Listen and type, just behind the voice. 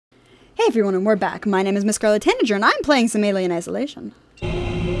Hey everyone, and we're back. My name is MissScarletTanager, and I'm playing some Alien Isolation.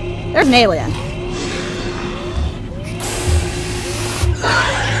 There's an alien.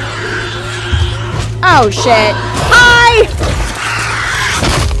 Oh shit. Hi!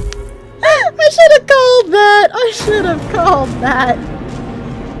 I should have called that. I should have called that.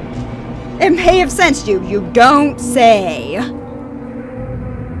 It may have sensed you. You don't say.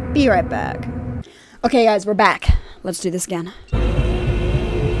 Be right back. Okay guys, we're back. Let's do this again.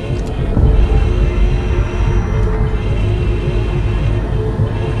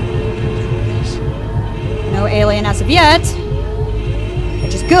 No alien as of yet,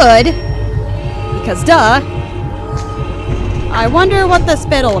 which is good, because duh. I wonder what the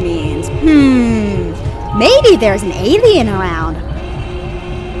spittle means. Maybe there's an alien around.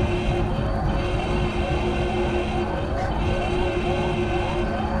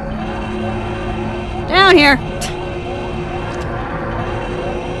 Down here.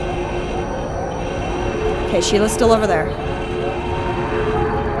 Okay, Sheila's still over there.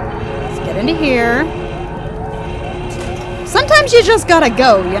 Let's get into here. Sometimes you just gotta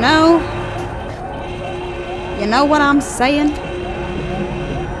go, you know? You know what I'm saying?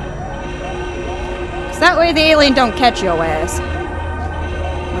 'Cause that way the alien don't catch your ass.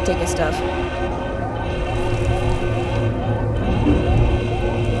 I'll take your stuff.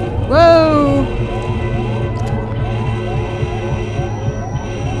 Whoa!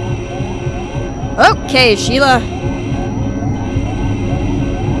 Okay, Sheila.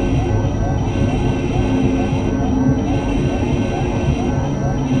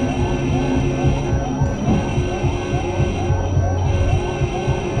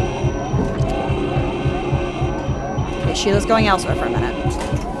 Sheila's going elsewhere for a minute.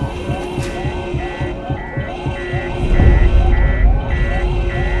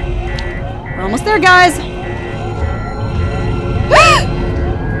 We're almost there, guys.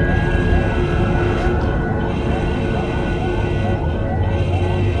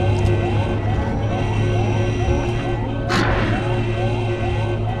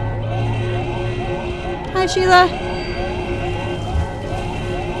 Hi, Sheila.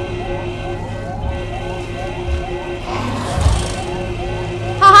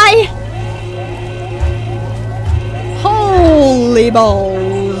 Holy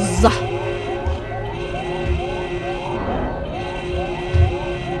balls!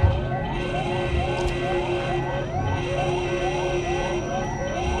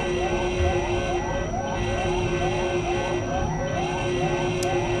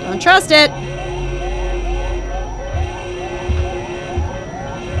 Don't trust it.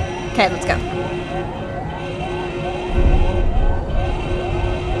 Okay, let's go.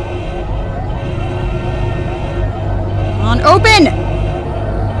 Open!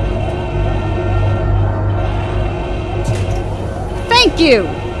 Thank you!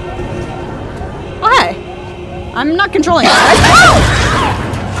 Oh, hey. I'm not controlling it. Oh!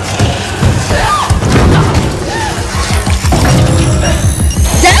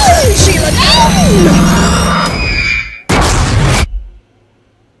 Down, Sheila, down!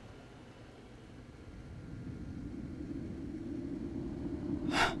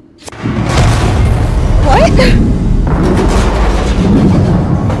 What?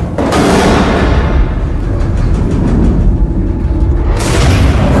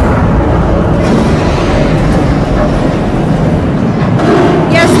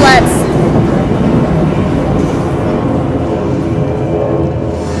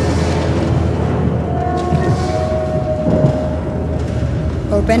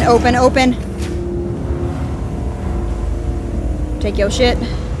 Open, open, open. Take your shit.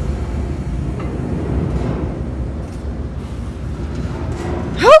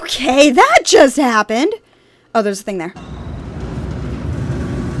 Okay, that just happened. Oh, there's a thing there.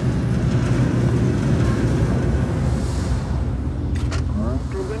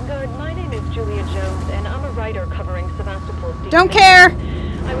 My name is Julia Jones, and I'm a writer covering Sevastopol's. Don't care.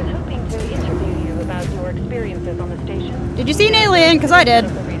 I was hoping to interview you about your experiences on the station. Did you see an alien? Because I did.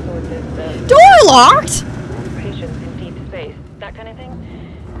 Resources, Door locked! Patients in deep space, that kind of thing.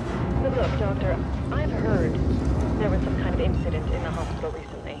 But look, Doctor, I've heard there was some kind of incident in the hospital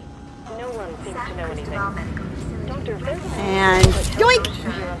recently. No one seems to know anything. Doctor, if there's and yoink!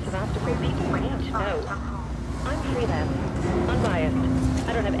 here on Sevastopol, people need to know. I'm freelance, unbiased.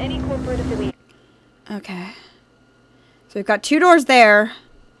 I don't have any corporate affiliation. Okay. So we've got two doors there.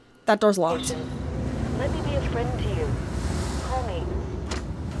 That door's locked. Let me be a friend to you. Call me.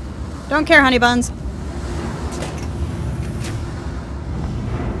 Don't care, honey buns.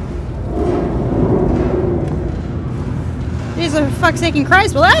 Jesus, for fuck's sake in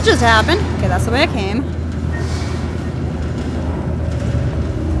Christ. Well, that just happened. Okay, that's the way I came.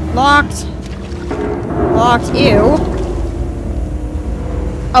 Locked. Locked. Ew.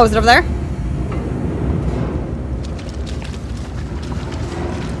 Oh, is it over there?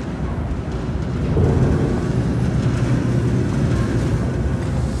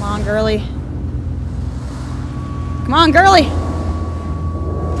 Come on, girly. Come on, girly!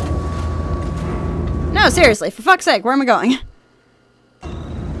 No, seriously, for fuck's sake, where am I going?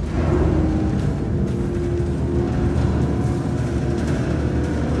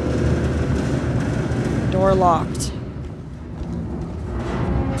 Door locked.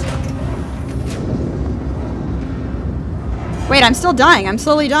 Wait, I'm still dying. I'm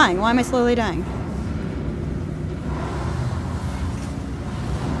slowly dying. Why am I slowly dying?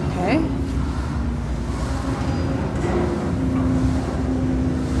 Okay.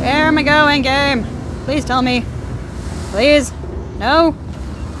 Where am I going, game? Please tell me. Please? No?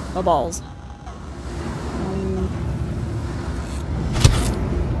 Oh, balls.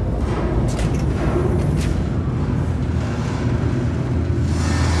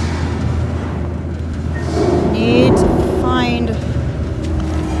 Need to find...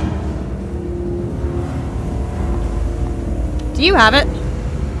 Do you have it?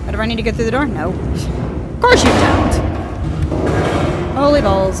 Or do I need to go through the door? No. Of course you don't. Holy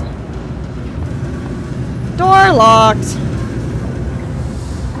balls. Door locked.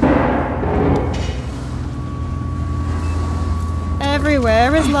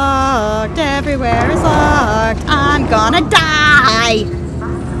 Everywhere is locked. Everywhere is locked. I'm gonna die.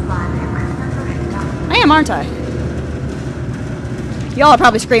 I am, aren't I? Y'all are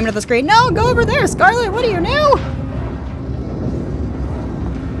probably screaming at the screen. No, go over there, Scarlet. What are you new?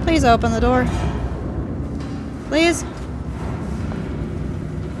 Please open the door. Please.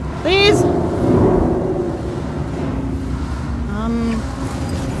 Please.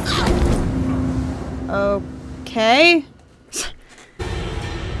 Okay.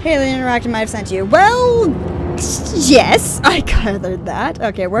 Alien Interactive might have sent you. Well, yes, I gathered that.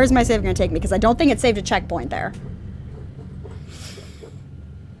 Okay, where's my save going to take me? Because I don't think it saved a checkpoint there.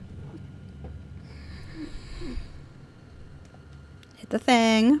 Hit the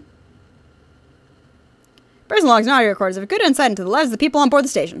thing. Person logs and audio recorders have a good insight into the lives of the people on board the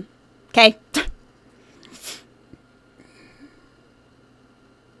station. Okay.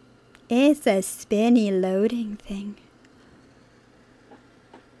 It's a spinny loading thing.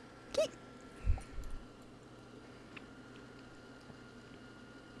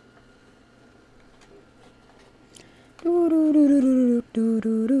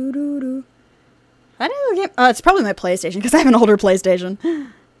 I know the game. Oh, it's probably my PlayStation because I have an older PlayStation.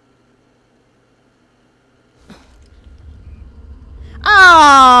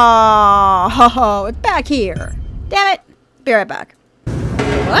 Oh, it's back here. Damn it. Be right back.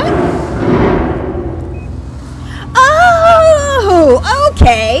 What? Oh,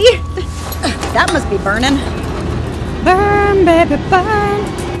 okay. That must be burning. Burn, baby, burn.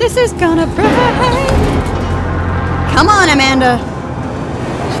 This is gonna burn. Come on, Amanda.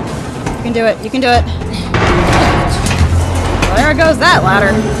 You can do it. You can do it. Well, there goes that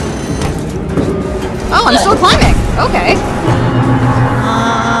ladder. Oh, I'm still climbing. Okay. Come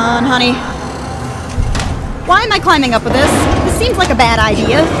on, honey. Why am I climbing up with this? This seems like a bad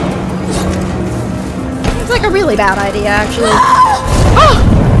idea. Seems like a really bad idea, actually. Oh!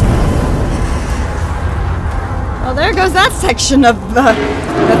 Well, there goes that section of the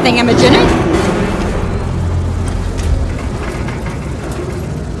thingamajiggy.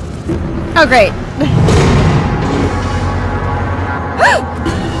 Oh, great.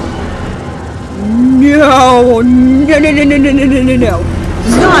 No! No, no, no, no, no, no, no, no, no.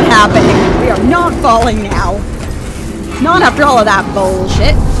 It's not happening. We are not falling now. Not after all of that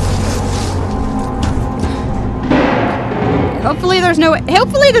bullshit. Hopefully there's no...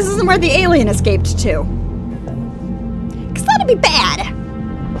 Hopefully this isn't where the alien escaped to. Because that'd be bad.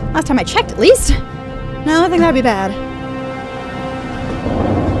 Last time I checked, at least. No, I think that'd be bad.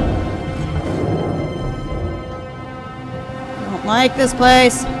 I don't like this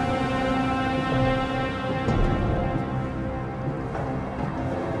place.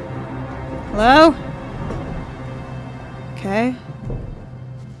 Hello? Okay.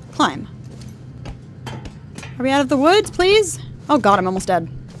 Climb. Are we out of the woods, please? Oh god, I'm almost dead.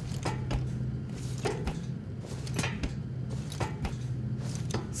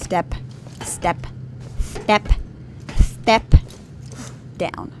 Step, step, step, step,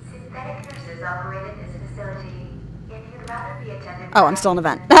 down. Oh, I'm still in an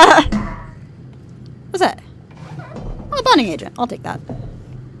event. What's that? Oh, a bonding agent. I'll take that.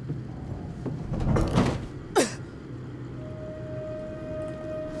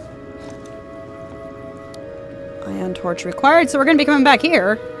 Ion torch required, so we're gonna be coming back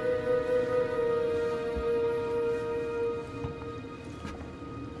here.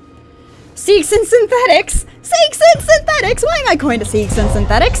 Seeks and synthetics! Seeks and synthetics! Why am I going to seeks and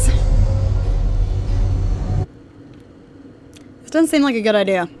synthetics? This doesn't seem like a good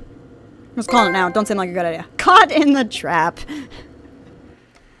idea. I'm just calling it now. Don't seem like a good idea. Caught in the trap.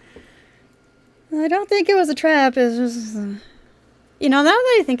 I don't think it was a trap. It's just... You know, now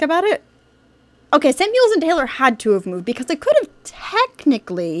that I think about it... Okay, Samuels and Taylor had to have moved because they could have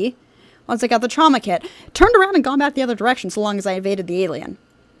technically, once they got the trauma kit, turned around and gone back the other direction so long as I evaded the alien.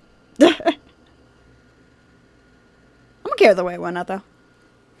 I'm okay with the way it went out, though.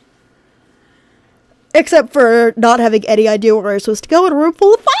 Except for not having any idea where I was supposed to go in a room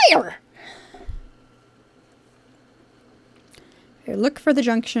full of fire! Here, look out for the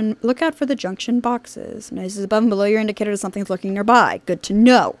junction boxes. Noises above and below your indicator that something's lurking nearby. Good to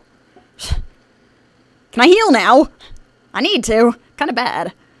know. Can I heal now? I need to. Kinda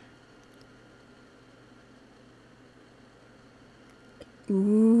bad.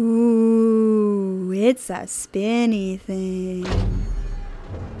 Ooh, it's a spinny thing.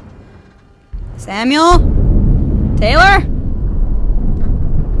 Samuel? Taylor?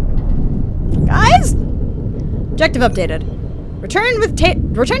 Guys? Objective updated. Return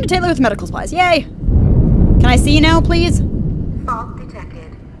to Taylor with medical supplies. Yay! Can I see you now, please? Fault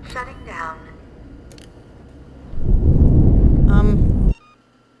detected. Shutting down.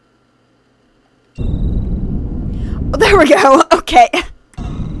 Oh, there we go. Okay.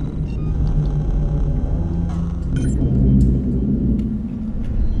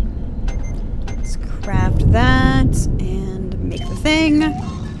 Let's craft that and make the thing.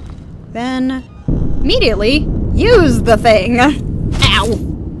 Then immediately use the thing. Ow!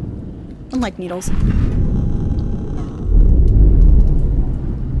 Unlike needles.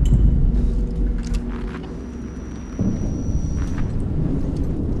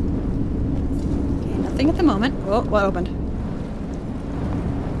 At the moment. Oh, what opened?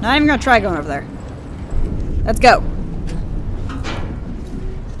 Not even gonna try going over there. Let's go.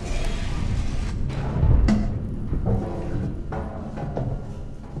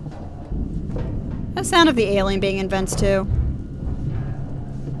 The sound of the alien being in vents too.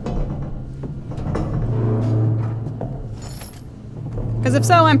 Because if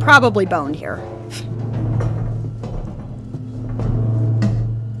so, I'm probably boned here.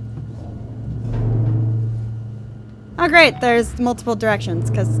 Oh great, there's multiple directions,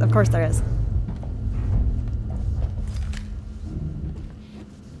 because of course there is.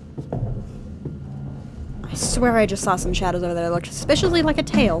 I swear I just saw some shadows over there that looked suspiciously like a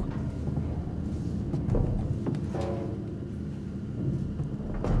tail.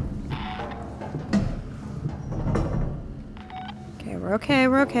 Okay, we're okay,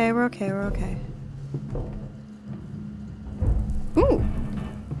 we're okay, we're okay, we're okay. Ooh!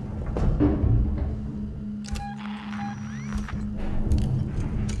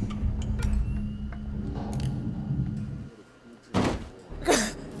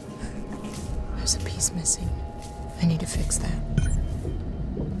 There's a piece missing. I need to fix that.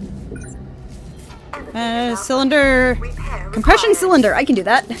 Cylinder... Compression cylinder. I can do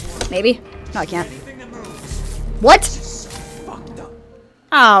that. Maybe. No, I can't. What?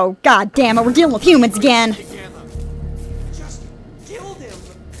 Oh, god damn it. We're dealing with humans again. Just killed him.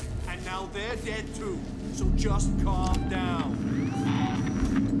 And now they're dead too. So just calm down.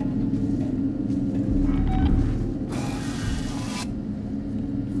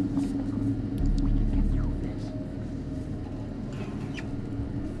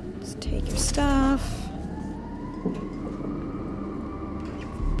 Take your stuff.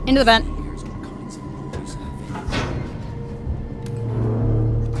 Into the vent.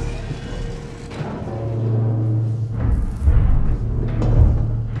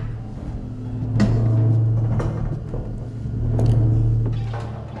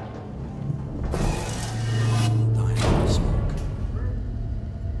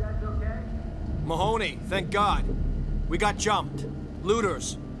 Mahoney, thank God. We got jumped.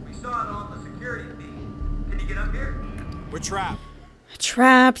 Looters. We saw it on the security feed. Can you get up here? We're trapped.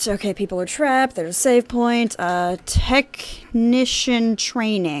 Trapped. Okay, people are trapped. There's a save point. Technician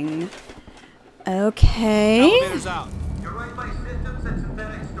training. Okay. Elevator's out. Your Wi-Fi systems and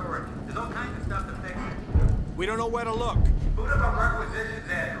synthetic storage. There's all kinds of stuff to fix it. We don't know where to look. Boot up a requisitions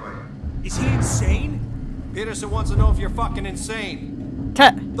android. Is he insane? Peterson wants to know if you're fucking insane.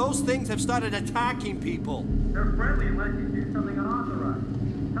 Those things have started attacking people. They're friendly unless you do something unauthorized.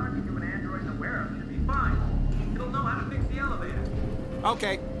 Talking to an android aware of should be fine. It'll know how to fix the elevator.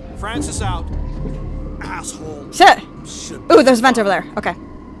 Okay, Francis out. Asshole. Shit. Ooh, there's a vent over there. Okay.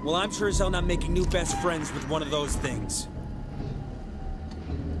 Well, I'm sure as hell not making new best friends with one of those things.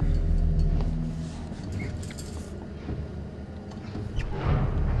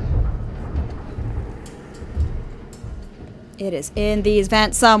 It is in these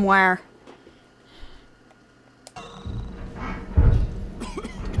vents somewhere. I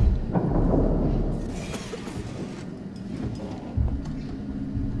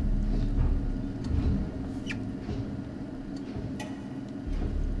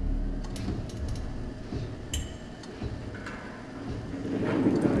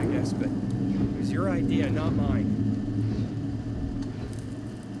guess, but it was your idea, not mine.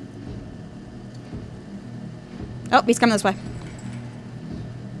 Oh, he's coming this way.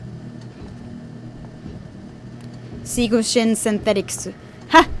 Seigushin synthetics.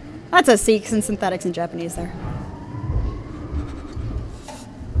 Ha! That's a Seigushin synthetics in Japanese there.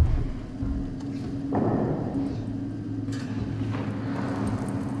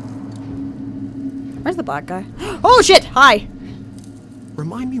 Where's the black guy? Oh shit! Hi!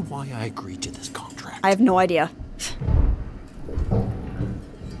 Remind me why I agreed to this contract. I have no idea.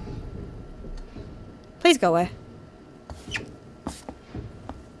 Please go away.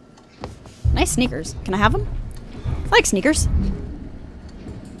 Nice sneakers. Can I have them? I like sneakers.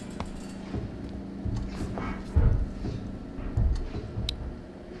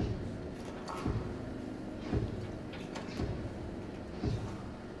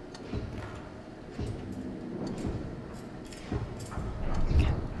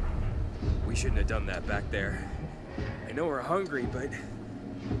 We shouldn't have done that back there. I know we're hungry, but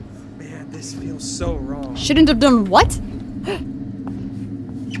man, this feels so wrong. Shouldn't have done what?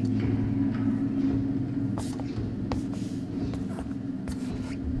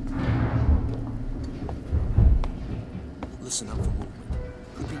 Listen up for movement.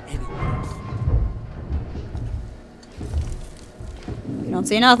 Could be anyone. You don't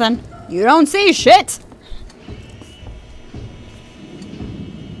see nothing. You don't see shit!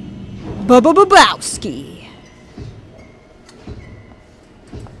 Bobowski.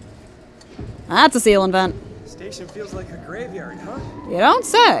 That's a ceiling vent. Station feels like a graveyard, huh? You don't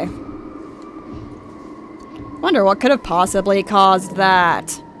say. Wonder what could have possibly caused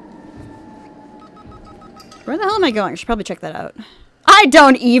that. Where the hell am I going? I should probably check that out. I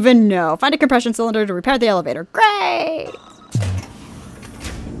don't even know. Find a compression cylinder to repair the elevator. Great!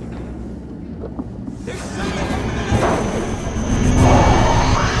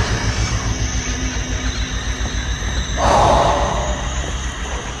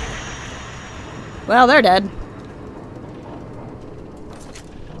 Well, they're dead.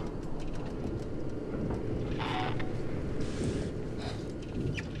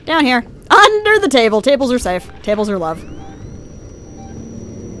 Down here. Under the table. Tables are safe. Tables are love.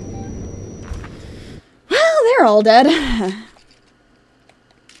 Well, they're all dead.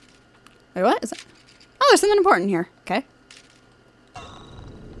 Wait, what? Is that? Oh, there's something important here. Okay.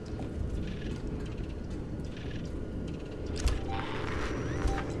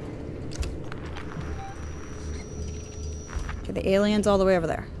 Okay, the alien's all the way over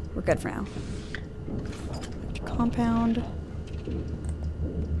there. We're good for now. Compound.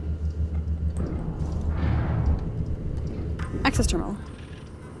 Access terminal.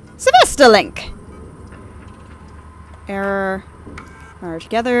 Sevesta link. Error. Merge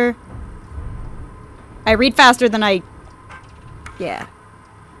together. I read faster than I... Yeah.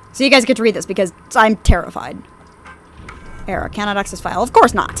 So you guys get to read this because I'm terrified. Error. Cannot access file. Of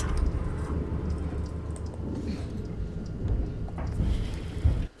course not.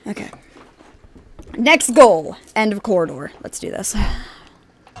 Okay. Next goal. End of corridor. Let's do this.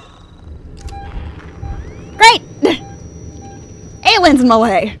 Great! Aliens in my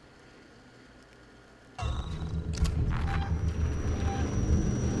way.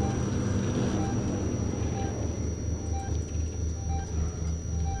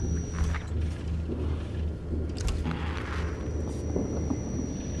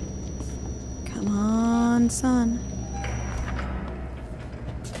 Come on, son.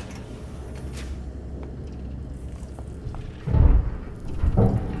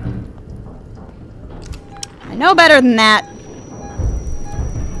 I know better than that.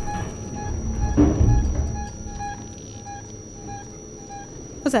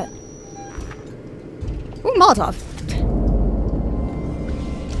 What's that? Ooh, Molotov.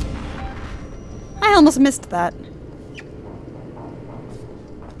 I almost missed that.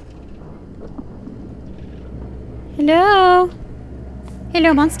 Hello?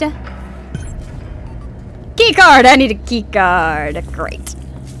 Hello, monster. Keycard! I need a keycard. Great.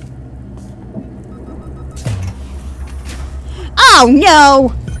 Oh,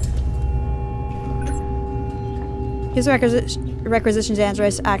 no! Use the requisitions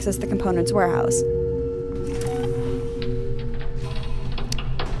androids to access the components warehouse.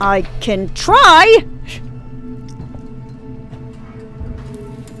 I can try!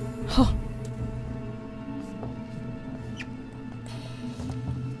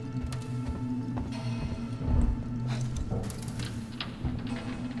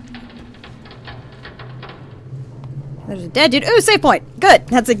 There's a dead dude. Ooh, save point. Good.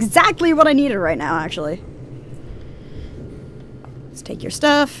 That's exactly what I needed right now, actually. Let's take your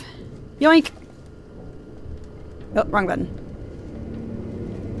stuff. Yoink. Oh, wrong button.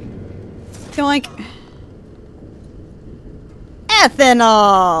 Yoink.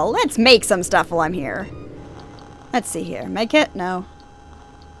 Ethanol! Let's make some stuff while I'm here. Let's see here. Make it? No.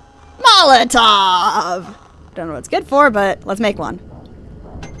 Molotov! Don't know what it's good for, but let's make one.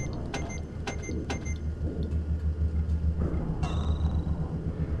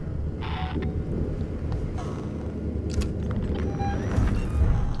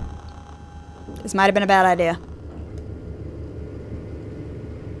 This might have been a bad idea.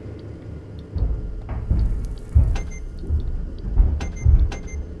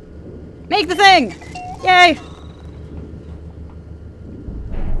 Make the thing! Yay!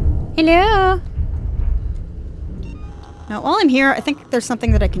 Hello? Now, while I'm here, I think there's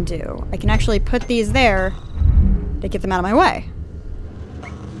something that I can do. I can actually put these there to get them out of my way.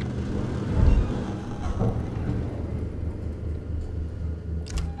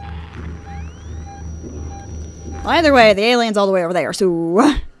 Well, either way, the alien's all the way over there,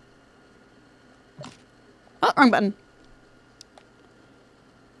 so... Oh, wrong button.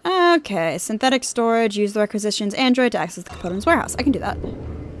 Okay, synthetic storage. Use the requisitions Android to access the components warehouse. I can do that.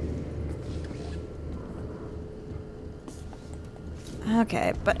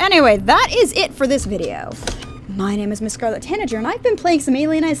 Okay, but anyway, that is it for this video. My name is MissScarletTanager, and I've been playing some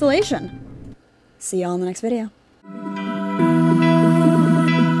Alien Isolation. See y'all in the next video.